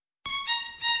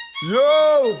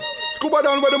Yo, scuba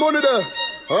down where the money there.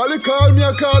 All they call me,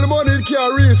 I call the money, it can't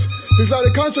reach. It's like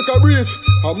the contract I breach.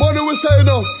 And money we say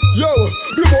no. Yo,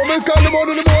 the moment call the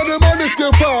money still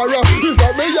far. It's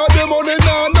like me and the money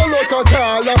now, no look at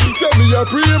all. Say me a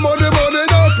money,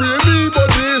 now pre me. But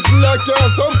this like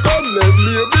some come let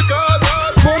me because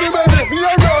money made it me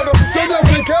around. So you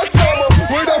forget some.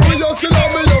 When I feel you still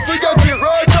on me, you forget it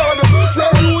right on.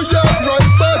 From New York right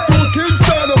back to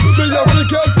Kingston. Me you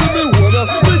forget for me one.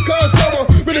 Because some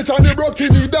me the Johnny broke the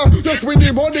leader. Just win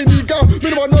the money nigga. Me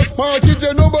no want no smart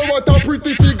you know me what a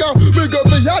pretty figure. Me go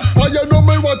for yacht, and you know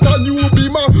me what a new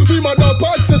beamer. Me man a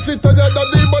part say shit and you da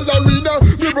the ballerina.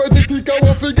 Me brother think I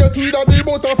won't forget with a the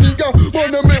butter finger.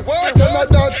 Money me what tell her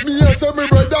that me and say me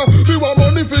brother. Me want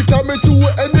money fi come me through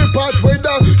any bad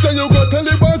weather. So you go tell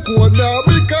him back one now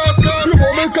because the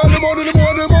moment call the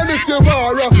money still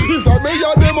far. It's like me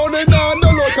and the money now no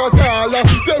look at all.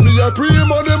 Say me a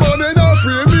money now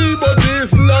pre me, but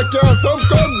this like some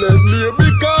come let me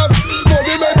because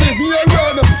money make me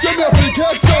around. So me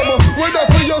forget some. When I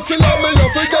feel you still on me, you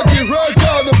forget the right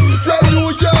on. From New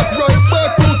York right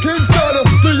back to Kingston.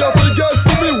 Me you forget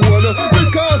for me one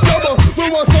because me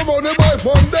want some money by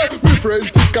Monday. Me friend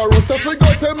think I roast. I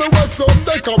forgot tell me what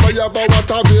Sunday. Come I have a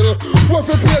water bill. What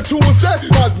for pay Tuesday?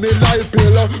 Had me light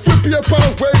bill. For paper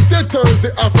Wednesday,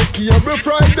 Thursday, I forget me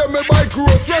Friday. Me buy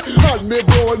grocery. Had me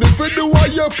brownie for the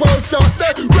wire per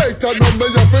Saturday. Right and now me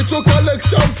have a show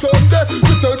collection Sunday.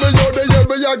 You tell me how the year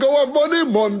me I go have money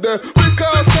Monday.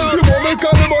 Because the moment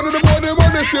call the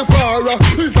money still far.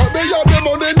 It's like me have the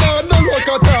money now, no look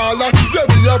at all. Say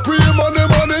me a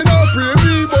money now pre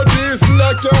me. But this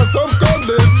like some come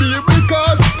let me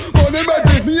because money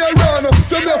make me around.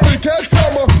 So me forget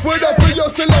some. When I feel you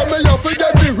still on me, you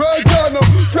forget the right on.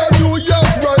 From New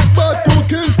York right back to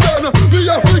Kingston. Me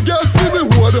you forget for me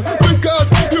one. Because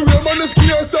the way money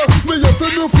scarce. Me you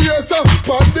feel no fear.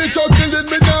 Pandy juggling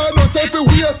me now, no time for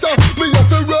waste. Me you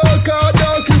feel work hard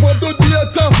and keep up to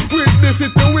data. With the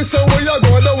situation where you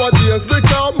go nowadays.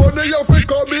 Because money you feel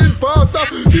coming faster.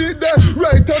 See that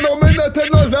right now me not tell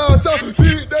no loss.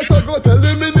 See that so go tell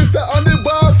the minister and the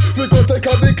boss. We go take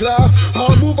out the class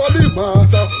and move on the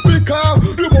mass. Because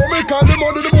the moment call the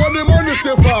money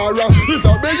still far. It's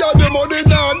a me and the money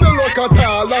now, no look at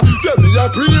all. Say me a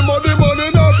money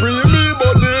now pre me.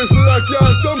 But this like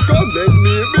some come let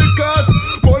me. Because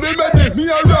money make me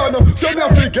around. So me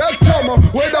forget some.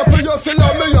 When I feel you still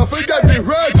on me, you forget the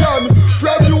right on.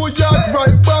 From New York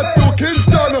right back to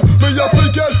Kingston. Me you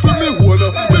forget for me one.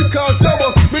 Because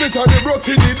me the Johnny broke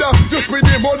the leader. Just with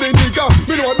the money nigga.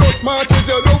 Me no want no smart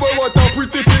you know me what a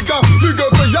pretty figure. Me go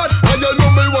for yacht and you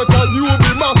know me what a new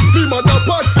beamer. Me man a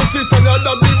part say shit and you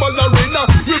da the ballerina.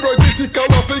 Me brother think I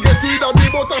want forget with a the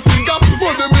butter finger.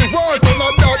 Money me want all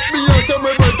of that me and say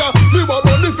me brother. Me want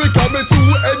money fi come me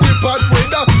through any bad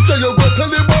weather. So you go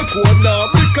tell him back one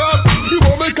now because you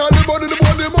want me call the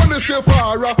money still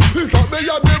far. It's like me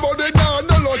and the money now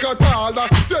no look at all.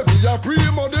 Say me a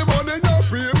money now.